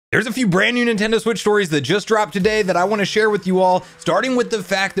There's a few brand new Nintendo Switch stories that just dropped today that I want to share with you all, starting with the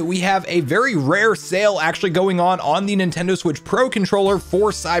fact that we have a very rare sale actually going on the Nintendo Switch Pro controller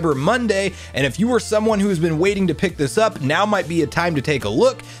for Cyber Monday. And if you are someone who has been waiting to pick this up, now might be a time to take a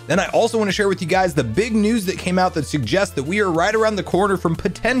look. Then I also want to share with you guys the big news that came out that suggests that we are right around the corner from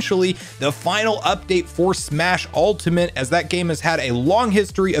potentially the final update for Smash Ultimate, as that game has had a long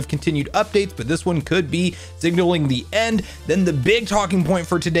history of continued updates, but this one could be signaling the end. Then the big talking point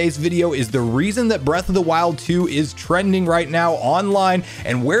for today's video is the reason that Breath of the Wild 2 is trending right now online,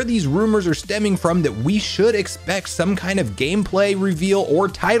 and where these rumors are stemming from that we should expect some kind of gameplay reveal or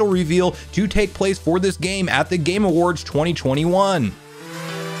title reveal to take place for this game at the Game Awards 2021.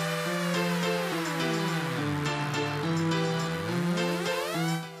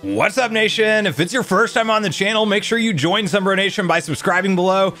 What's up, Nation? If it's your first time on the channel, make sure you join Sunbro Nation by subscribing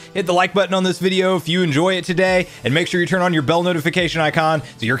below, hit the like button on this video if you enjoy it today, and make sure you turn on your bell notification icon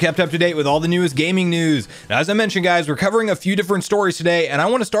so you're kept up to date with all the newest gaming news. Now, as I mentioned, guys, we're covering a few different stories today, and I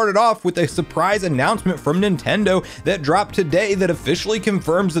want to start it off with a surprise announcement from Nintendo that dropped today that officially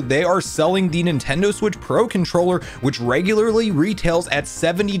confirms that they are selling the Nintendo Switch Pro controller, which regularly retails at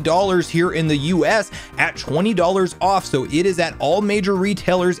 $70 here in the US, at $20 off. So it is at all major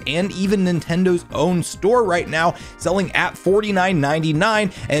retailers and even Nintendo's own store right now, selling at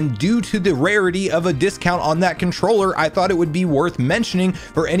 $49.99. And due to the rarity of a discount on that controller, I thought it would be worth mentioning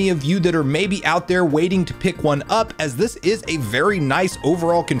for any of you that are maybe out there waiting to pick one up, as this is a very nice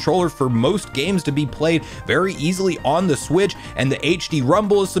overall controller for most games to be played very easily on the Switch, and the HD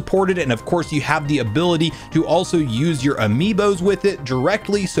rumble is supported, and of course you have the ability to also use your amiibos with it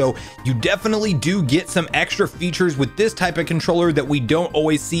directly, so you definitely do get some extra features with this type of controller that we don't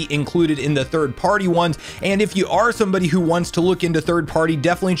always see included in the third-party ones. And if you are somebody who wants to look into third-party,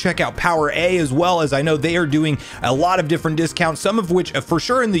 definitely check out Power A as well, as I know they are doing a lot of different discounts, some of which for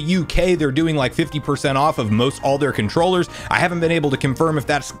sure in the UK they're doing like 50% off of most all their controllers. I haven't been able to confirm if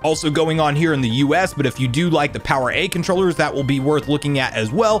that's also going on here in the US, but if you do like the Power A controllers, that will be worth looking at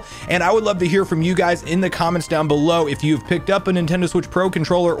as well. And I would love to hear from you guys in the comments down below if you've picked up a Nintendo Switch Pro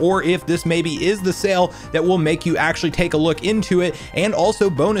controller, or if this maybe is the sale that will make you actually take a look into it. And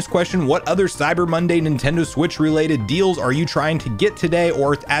also, bonus question, what other Cyber Monday Nintendo Switch related deals are you trying to get today,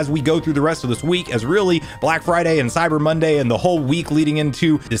 or as we go through the rest of this week, as really Black Friday and Cyber Monday and the whole week leading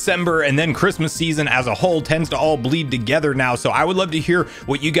into December and then Christmas season as a whole tends to all bleed together now. So I would love to hear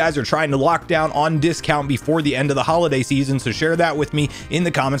what you guys are trying to lock down on discount before the end of the holiday season, so share that with me in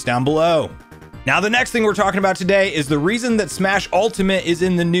the comments down below. Now, the next thing we're talking about today is the reason that Smash Ultimate is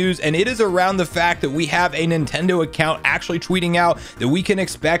in the news, and it is around the fact that we have a Nintendo account actually tweeting out that we can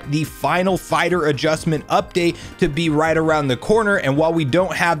expect the final fighter adjustment update to be right around the corner. And while we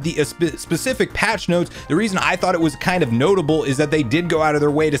don't have the specific patch notes, the reason I thought it was kind of notable is that they did go out of their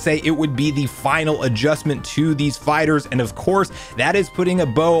way to say it would be the final adjustment to these fighters. And of course, that is putting a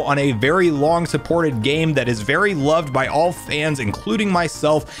bow on a very long supported game that is very loved by all fans, including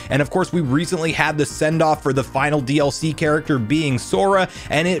myself. And of course, we recently had the send-off for the final DLC character being Sora,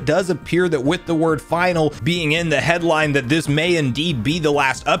 and it does appear that with the word final being in the headline, that this may indeed be the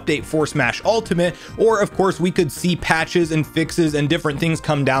last update for Smash Ultimate, or of course we could see patches and fixes and different things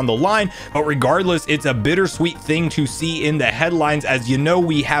come down the line. But regardless, it's a bittersweet thing to see in the headlines, as you know,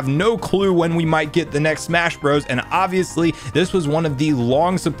 we have no clue when we might get the next Smash Bros, and obviously this was one of the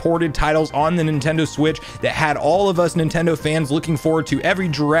long supported titles on the Nintendo Switch that had all of us Nintendo fans looking forward to every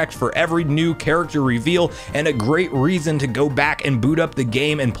direct for every new character reveal, and a great reason to go back and boot up the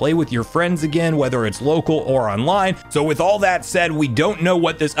game and play with your friends again, whether it's local or online. So with all that said, we don't know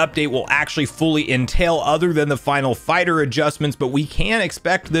what this update will actually fully entail other than the final fighter adjustments, but we can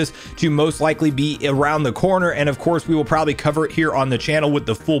expect this to most likely be around the corner. And of course, we will probably cover it here on the channel with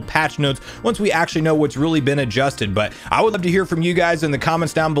the full patch notes once we actually know what's really been adjusted. But I would love to hear from you guys in the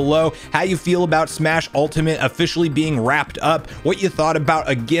comments down below how you feel about Smash Ultimate officially being wrapped up, what you thought about,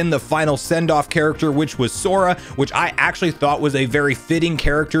 again, the final send-off character, which was Sora, which I actually thought was a very fitting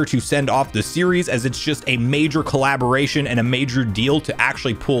character to send off the series, as it's just a major collaboration and a major deal to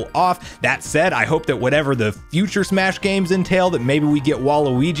actually pull off. That said, I hope that whatever the future Smash games entail, that maybe we get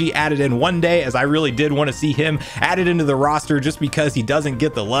Waluigi added in one day, as I really did want to see him added into the roster just because he doesn't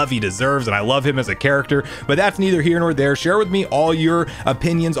get the love he deserves, and I love him as a character. But that's neither here nor there. Share with me all your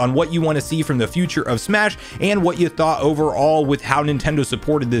opinions on what you want to see from the future of Smash, and what you thought overall with how Nintendo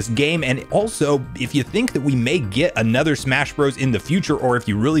supported this game. And also, if you think that we may get another Smash Bros in the future, or if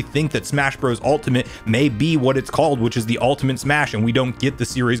you really think that Smash Bros Ultimate may be what it's called, which is the Ultimate Smash, and we don't get the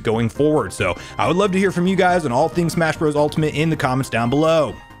series going forward. So I would love to hear from you guys on all things Smash Bros Ultimate in the comments down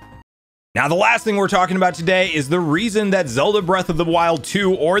below. Now, the last thing we're talking about today is the reason that Zelda Breath of the Wild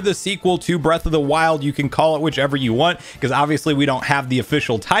 2, or the sequel to Breath of the Wild, you can call it whichever you want, because obviously we don't have the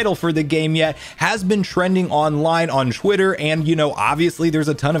official title for the game yet, has been trending online on Twitter. And, you know, obviously there's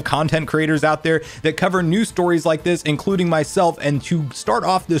a ton of content creators out there that cover news stories like this, including myself. And to start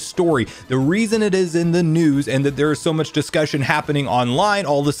off this story, the reason it is in the news and that there is so much discussion happening online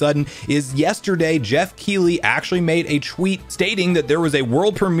all of a sudden is yesterday, Jeff Keighley actually made a tweet stating that there was a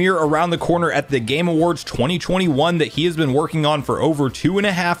world premiere around the corner at the Game Awards 2021 that he has been working on for over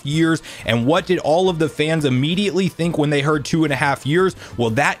 2.5 years. And what did all of the fans immediately think when they heard 2.5 years?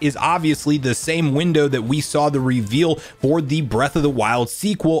 Well, that is obviously the same window that we saw the reveal for the Breath of the Wild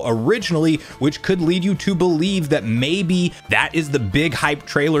sequel originally, which could lead you to believe that maybe that is the big hype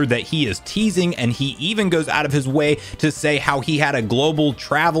trailer that he is teasing. And he even goes out of his way to say how he had a global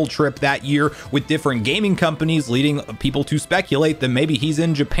travel trip that year with different gaming companies, leading people to speculate that maybe he's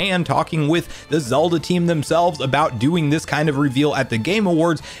in Japan talking with the Zelda team themselves about doing this kind of reveal at the Game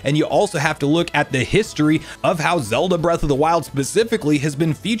Awards. And you also have to look at the history of how Zelda Breath of the Wild specifically has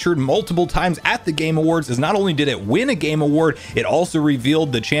been featured multiple times at the Game Awards, as not only did it win a Game Award, it also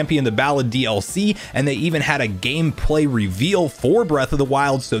revealed the Champion the Ballad DLC, and they even had a gameplay reveal for Breath of the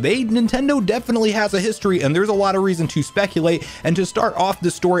Wild. So Nintendo definitely has a history, and there's a lot of reason to speculate. And to start off the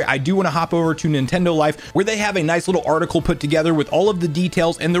story, I do want to hop over to Nintendo Life, where they have a nice little article put together with all of the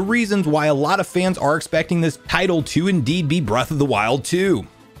details and the reasons why a lot of fans are expecting this title to indeed be Breath of the Wild 2.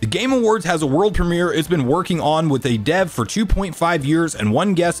 The Game Awards has a world premiere it's been working on with a dev for 2.5 years, and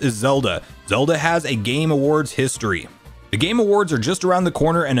one guess is Zelda. Zelda has a Game Awards history. The Game Awards are just around the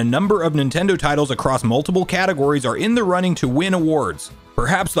corner, and a number of Nintendo titles across multiple categories are in the running to win awards.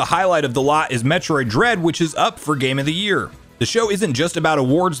 Perhaps the highlight of the lot is Metroid Dread, which is up for Game of the Year. The show isn't just about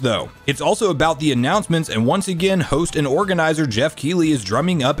awards though, it's also about the announcements, and once again, host and organizer Jeff Keighley is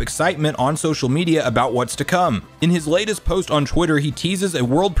drumming up excitement on social media about what's to come. In his latest post on Twitter, he teases a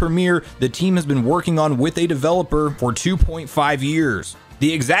world premiere the team has been working on with a developer for 2.5 years.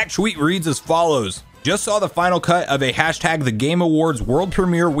 The exact tweet reads as follows: "Just saw the final cut of a hashtag The Game Awards world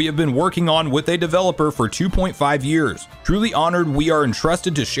premiere we have been working on with a developer for 2.5 years. Truly honored we are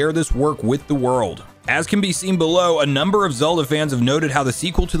entrusted to share this work with the world." As can be seen below, a number of Zelda fans have noted how the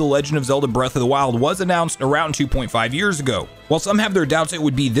sequel to The Legend of Zelda Breath of the Wild was announced around 2.5 years ago. While some have their doubts it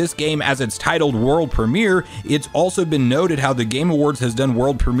would be this game as it's titled World Premiere, it's also been noted how the Game Awards has done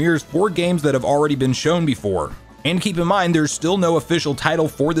world premieres for games that have already been shown before. And keep in mind, there's still no official title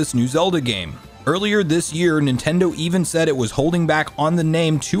for this new Zelda game. Earlier this year, Nintendo even said it was holding back on the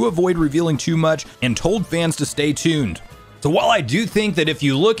name to avoid revealing too much and told fans to stay tuned. So while I do think that if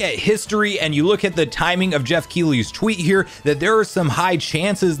you look at history and you look at the timing of Jeff Keighley's tweet here, that there are some high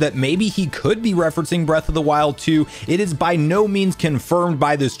chances that maybe he could be referencing Breath of the Wild 2, it is by no means confirmed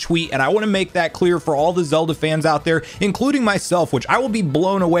by this tweet. And I want to make that clear for all the Zelda fans out there, including myself, which I will be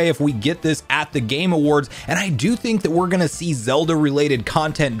blown away if we get this at the Game Awards. And I do think that we're going to see Zelda related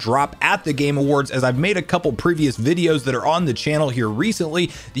content drop at the Game Awards, as I've made a couple previous videos that are on the channel here recently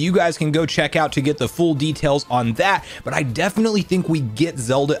that you guys can go check out to get the full details on that. But I definitely think we get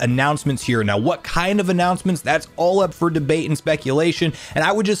Zelda announcements here. Now, what kind of announcements? That's all up for debate and speculation, and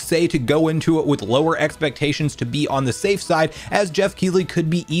I would just say to go into it with lower expectations to be on the safe side, as Jeff Keighley could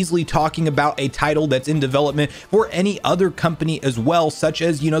be easily talking about a title that's in development for any other company as well, such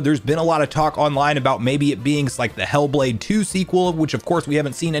as, you know, there's been a lot of talk online about maybe it being like the Hellblade 2 sequel, which of course we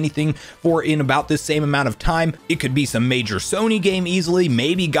haven't seen anything for in about this same amount of time. It could be some major Sony game easily,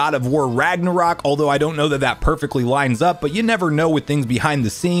 maybe God of War Ragnarok, although I don't know that that perfectly lines up, but you never know with things behind the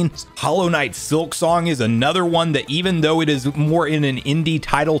scenes. Hollow Knight Silk Song is another one that, even though it is more in an indie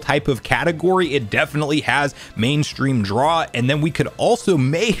title type of category, it definitely has mainstream draw. And then we could also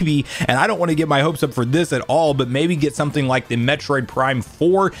maybe, and I don't want to get my hopes up for this at all, but maybe get something like the Metroid Prime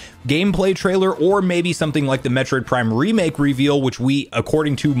 4 gameplay trailer, or maybe something like the Metroid Prime remake reveal, which we,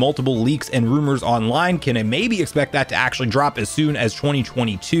 according to multiple leaks and rumors online, can maybe expect that to actually drop as soon as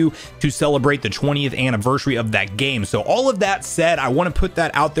 2022 to celebrate the 20th anniversary of that game. So all of that said, I want to put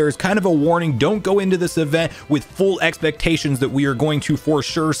that out there as kind of a warning. Don't go into this event with full expectations that we are going to for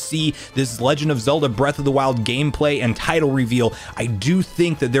sure see this Legend of Zelda Breath of the Wild gameplay and title reveal. I do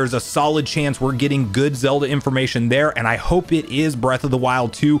think that there's a solid chance we're getting good Zelda information there, and I hope it is Breath of the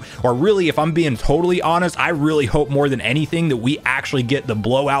Wild 2, or really, if I'm being totally honest, I really hope more than anything that we actually get the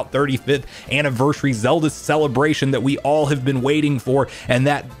blowout 35th anniversary Zelda celebration that we all have been waiting for, and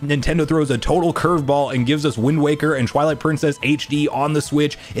that Nintendo throws a total curveball and gives us Wind Waker and Twilight Twilight Princess HD on the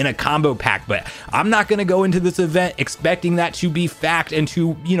Switch in a combo pack. But I'm not going to go into this event expecting that to be fact and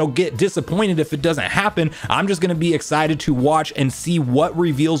to, you know, get disappointed if it doesn't happen. I'm just going to be excited to watch and see what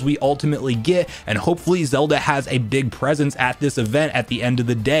reveals we ultimately get, and hopefully Zelda has a big presence at this event at the end of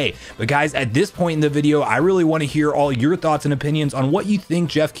the day. But guys, at this point in the video, I really want to hear all your thoughts and opinions on what you think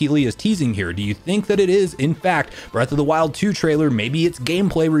Jeff Keighley is teasing here. Do you think that it is in fact Breath of the Wild 2 trailer? Maybe it's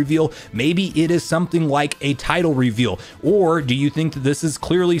gameplay reveal, maybe it is something like a title reveal, or do you think that this is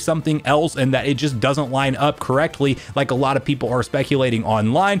clearly something else and that it just doesn't line up correctly like a lot of people are speculating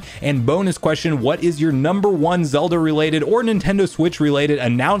online? And bonus question, what is your #1 Zelda related or Nintendo Switch related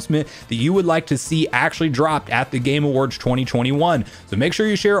announcement that you would like to see actually dropped at the Game Awards 2021? So make sure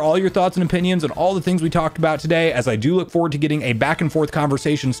you share all your thoughts and opinions on all the things we talked about today, as I do look forward to getting a back and forth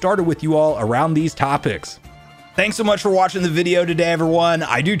conversation started with you all around these topics. Thanks so much for watching the video today, everyone.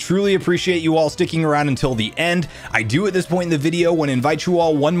 I do truly appreciate you all sticking around until the end. I do at this point in the video want to invite you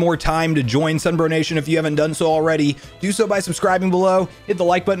all one more time to join Sunbro Nation if you haven't done so already. Do so by subscribing below, hit the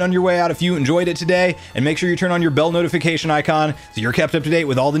like button on your way out if you enjoyed it today, and make sure you turn on your bell notification icon so you're kept up to date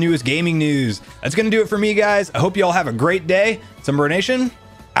with all the newest gaming news. That's going to do it for me, guys. I hope you all have a great day. Sunbro Nation,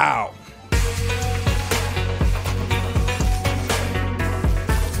 out.